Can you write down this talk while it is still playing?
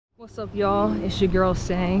What's up, y'all? It's your girl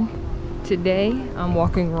Sang. Today I'm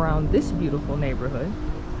walking around this beautiful neighborhood,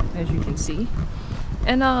 as you can see,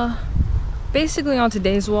 and basically on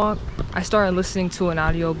today's walk I started listening to an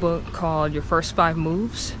audiobook called Your First 5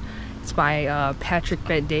 Moves. It's by Patrick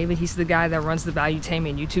Bet-David. He's the guy that runs the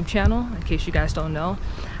Valuetainment YouTube channel, in case you guys don't know.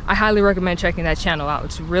 I highly recommend checking that channel out.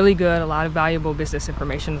 It's really good. A lot of valuable business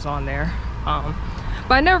information is on there.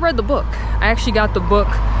 But I never read the book. I actually got the book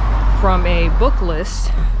from a book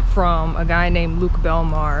list from a guy named Luke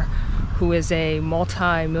Belmar, who is a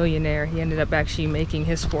multi-millionaire. He ended up actually making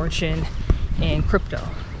his fortune in crypto.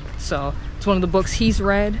 So it's one of the books he's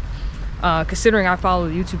read. Considering I follow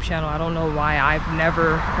the YouTube channel, I don't know why I've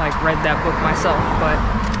never read that book myself,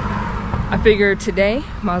 but I figured today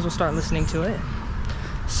might as well start listening to it.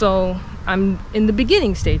 So I'm in the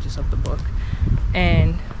beginning stages of the book,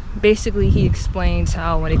 and basically he explains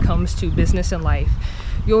how when it comes to business and life,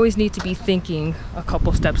 you always need to be thinking a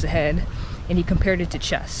couple steps ahead, and he compared it to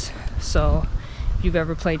chess. So if you've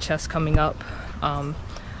ever played chess coming up,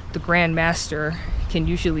 the grandmaster can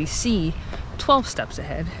usually see 12 steps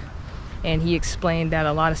ahead, and he explained that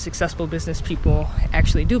a lot of successful business people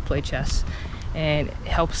actually do play chess, and it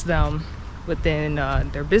helps them within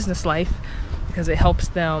their business life because it helps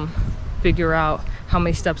them figure out how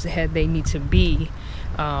many steps ahead they need to be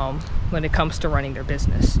when it comes to running their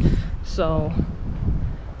business. So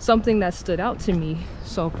something that stood out to me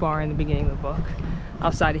so far in the beginning of the book,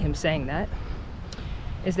 outside of him saying that,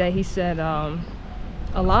 is that he said a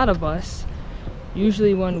lot of us,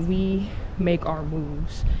 usually when we make our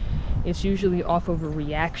moves, it's usually off of a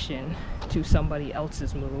reaction to somebody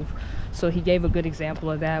else's move. So he gave a good example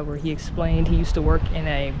of that, where he explained he used to work in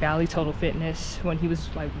a Bally Total Fitness when he was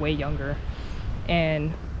way younger,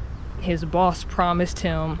 and his boss promised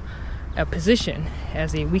him a position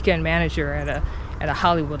as a weekend manager at a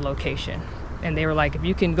Hollywood location, and they were like, if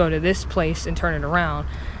you can go to this place and turn it around,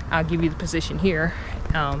 I'll give you the position here.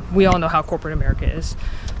 We all know how corporate America is.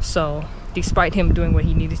 So despite him doing what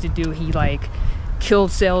he needed to do, he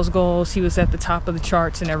killed sales goals. He was at the top of the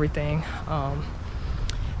charts and everything.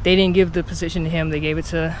 They didn't give the position to him. They gave it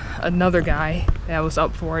to another guy that was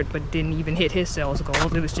up for it but didn't even hit his sales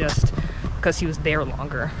goals. It was just because he was there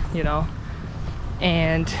longer, you know.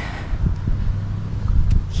 And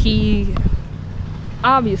he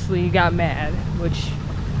obviously got mad, which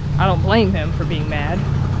I don't blame him for being mad,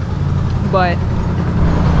 but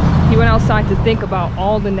he went outside to think about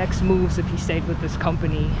all the next moves if he stayed with this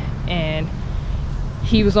company, and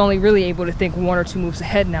he was only really able to think 1 or 2 moves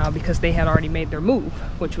ahead now because they had already made their move,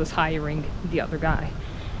 which was hiring the other guy.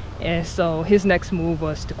 And so his next move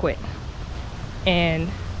was to quit. And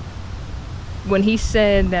when he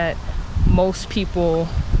said that most people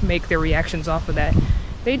make their reactions off of that,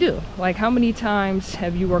 they do. How many times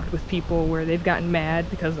have you worked with people where they've gotten mad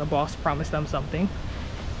because a boss promised them something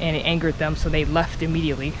and it angered them, so they left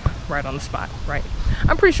immediately, right on the spot, right?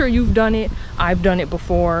 I'm pretty sure you've done it. I've done it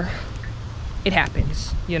before. It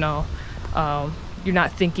happens, you know. You're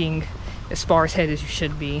not thinking as far ahead as you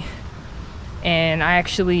should be. And I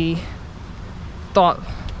actually thought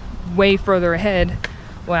way further ahead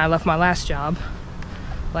when I left my last job.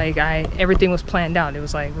 Everything was planned out. It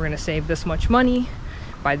was we're gonna save this much money.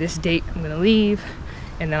 By this date, I'm gonna leave,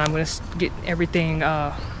 and then I'm gonna get everything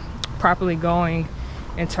properly going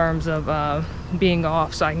in terms of being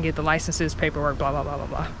off, so I can get the licenses, paperwork, blah blah blah blah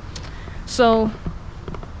blah. So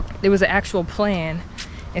there was an actual plan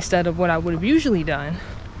instead of what I would have usually done,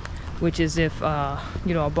 which is if a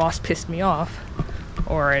boss pissed me off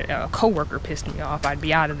or a coworker pissed me off, I'd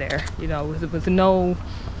be out of there, with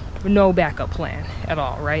no backup plan at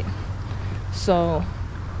all, right? So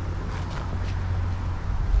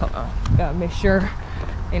gotta make sure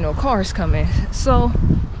ain't no cars coming. So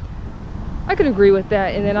I could agree with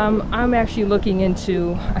that. And then I'm actually looking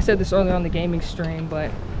into, I said this earlier on the gaming stream,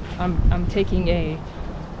 but I'm taking a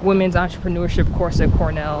women's entrepreneurship course at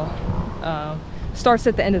Cornell. Starts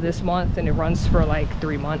at the end of this month, and it runs for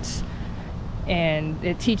 3 months, and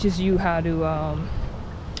it teaches you how to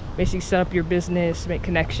basically set up your business, make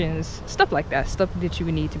connections, stuff like that, stuff that you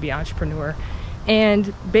would need to be an entrepreneur.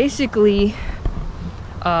 And basically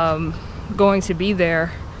going to be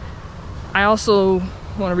there, I also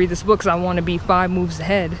want to read this book because I want to be 5 moves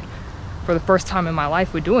ahead for the first time in my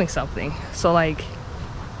life with doing something. So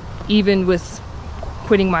even with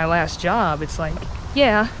quitting my last job, it's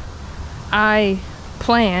yeah, I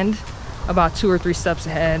planned about 2 or 3 steps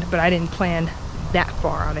ahead, but I didn't plan that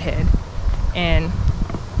far out ahead. And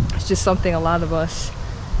it's just something a lot of us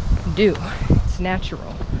do. It's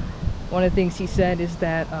natural. One of the things he said is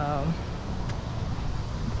that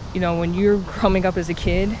when you're coming up as a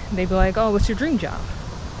kid, they'd be like, oh, what's your dream job?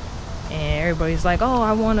 and everybody's like, oh,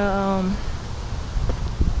 I want to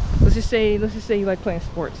let's just say you like playing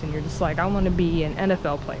sports, and you're just like, I want to be an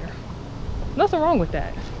NFL player. Nothing wrong with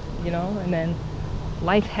that, you know. And then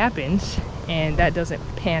life happens and that doesn't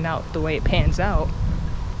pan out the way it pans out,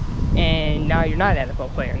 and now you're not an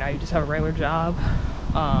NFL player. Now you just have a regular job.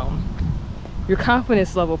 Your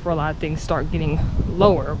confidence level for a lot of things start getting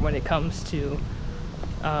lower when it comes to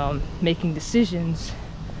making decisions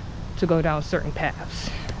to go down certain paths.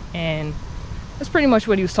 And that's pretty much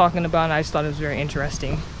what he was talking about, and I just thought it was very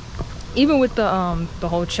interesting. Even with the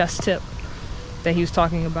whole chess tip that he was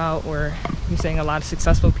talking about, where he was saying a lot of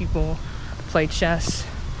successful people play chess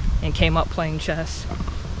and came up playing chess.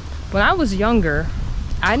 When I was younger,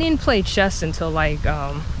 I didn't play chess until like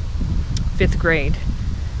 5th grade.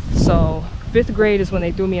 So 5th grade is when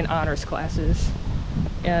they threw me in honors classes.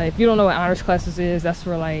 If you don't know what honors classes is, that's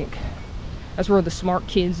where the smart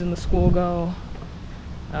kids in the school go,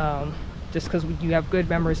 just because you have good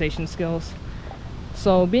memorization skills.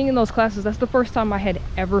 So being in those classes, that's the first time I had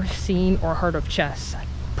ever seen or heard of chess.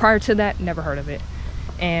 Prior to that, never heard of it.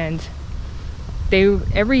 And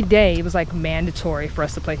every day it was like mandatory for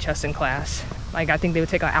us to play chess in class. Like, I think they would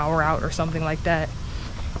take an hour out or something like that.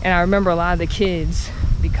 And I remember a lot of the kids,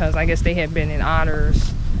 because I guess they had been in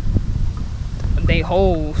honors their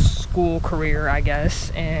whole school career, I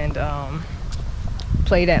guess, and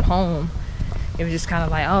played at home. It was just kind of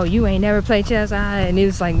like, oh, you ain't never played chess, and it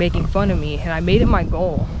was like making fun of me. And I made it my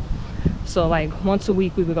goal. So like once a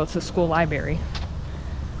week we would go to the school library.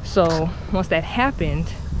 So once that happened,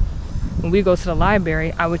 when we go to the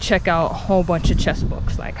library, I would check out a whole bunch of chess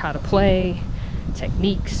books, like how to play,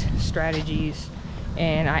 techniques, strategies.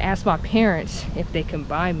 And I asked my parents if they can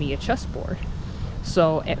buy me a chessboard.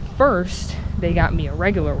 So at first they got me a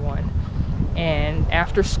regular one, and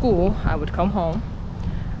after school I would come home,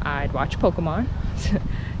 I'd watch Pokemon,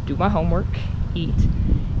 do my homework, eat,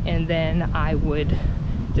 and then I would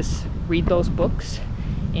just read those books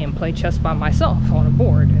and play chess by myself on a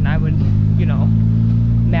board. And I would, you know,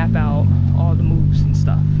 map out all the moves and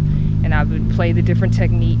stuff, and I would play the different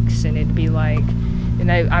techniques, and it'd be like,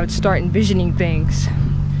 and I would start envisioning things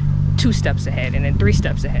 2 steps ahead, and then 3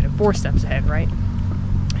 steps ahead, and 4 steps ahead, right?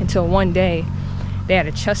 Until one day they had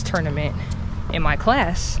a chess tournament in my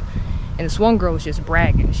class, and this one girl was just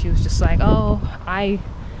bragging. She was just like, oh, I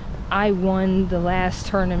won the last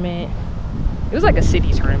tournament. It was like a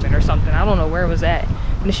city tournament or something. I don't know where it was at.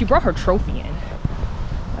 And then she brought her trophy in,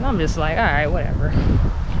 and I'm just like, all right, whatever.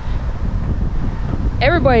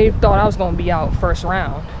 Everybody thought I was gonna be out first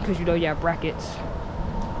round, because you know you have brackets.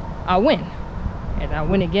 I win, and I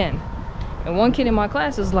win again. And one kid in my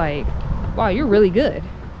class is like, wow, you're really good.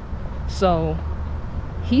 So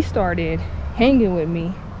he started hanging with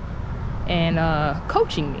me and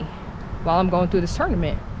coaching me while I'm going through this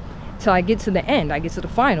tournament, till I get to the end. I get to the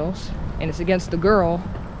finals, and it's against the girl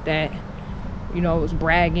that, you know, was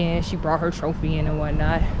bragging. She brought her trophy in and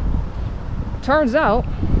whatnot. Turns out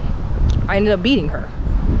I ended up beating her.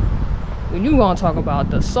 When you want to talk about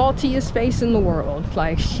the saltiest face in the world,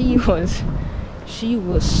 like, she was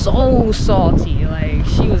so salty. Like,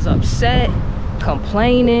 she was upset,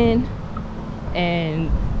 complaining. And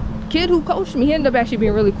kid who coached me, he ended up actually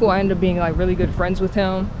being really cool. I ended up being like really good friends with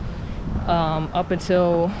him up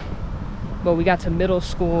until, well, we got to middle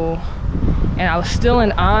school, and I was still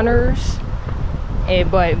in honors,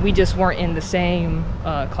 but we just weren't in the same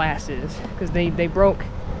classes, because they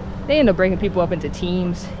ended up breaking people up into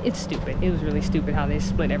teams. It's stupid. It was really stupid how they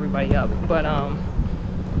split everybody up. But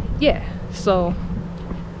yeah, so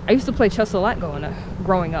I used to play chess a lot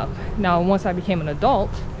growing up. Now once I became an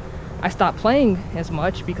adult, I stopped playing as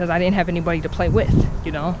much because I didn't have anybody to play with,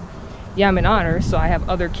 you know. Yeah, I'm in honors, so I have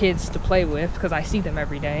other kids to play with because I see them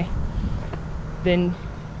every day. Then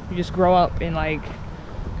you just grow up, and like,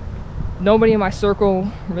 nobody in my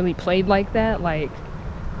circle really played like that. Like,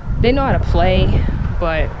 they know how to play,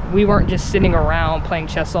 but we weren't just sitting around playing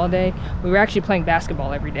chess all day. We were actually playing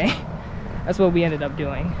basketball every day. That's what we ended up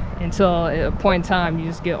doing, until at a point in time you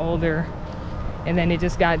just get older, and then it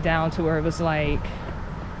just got down to where it was like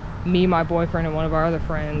me, my boyfriend, and one of our other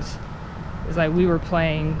friends, is like, we were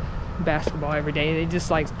playing basketball every day. They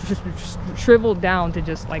just like shriveled down to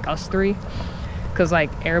just like us 3, because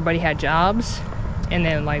like everybody had jobs, and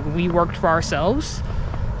then like we worked for ourselves.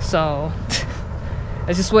 So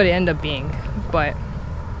that's just what it ended up being. But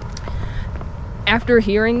after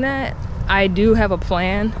hearing that, I do have a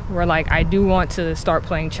plan where like I do want to start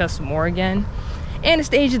playing chess more again. And it's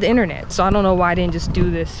the age of the internet, so I don't know why I didn't just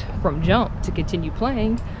do this from jump to continue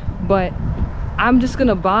playing. But I'm just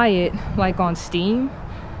gonna buy it like on Steam,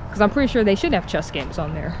 because I'm pretty sure they should have chess games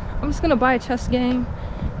on there. I'm just gonna buy a chess game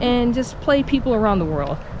and just play people around the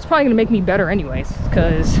world. It's probably gonna make me better anyways,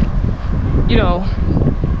 because, you know,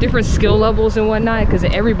 different skill levels and whatnot, because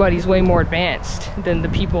everybody's way more advanced than the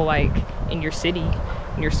people like in your city,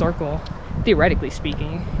 in your circle, theoretically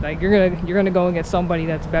speaking. Like you're gonna go and get somebody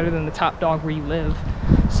that's better than the top dog where you live.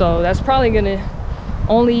 So that's probably gonna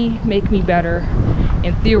only make me better,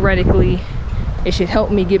 and theoretically it should help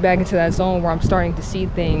me get back into that zone where I'm starting to see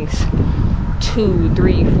things 2,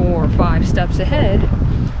 3, 4, 5 steps ahead.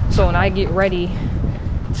 So when I get ready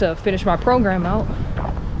to finish my program out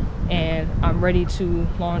and I'm ready to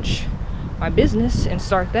launch my business and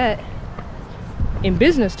start that in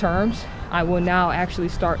business terms, I will now actually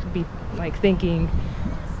start be like thinking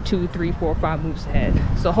 2, 3, 4, 5 moves ahead.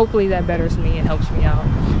 So hopefully that betters me and helps me out.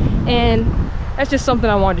 And that's just something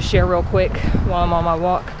I wanted to share real quick while I'm on my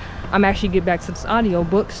walk. I'm actually getting back to this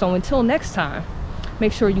audiobook, so until next time,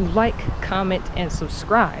 make sure you like, comment, and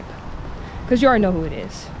subscribe, because you already know who it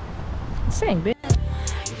is. Same, bitch.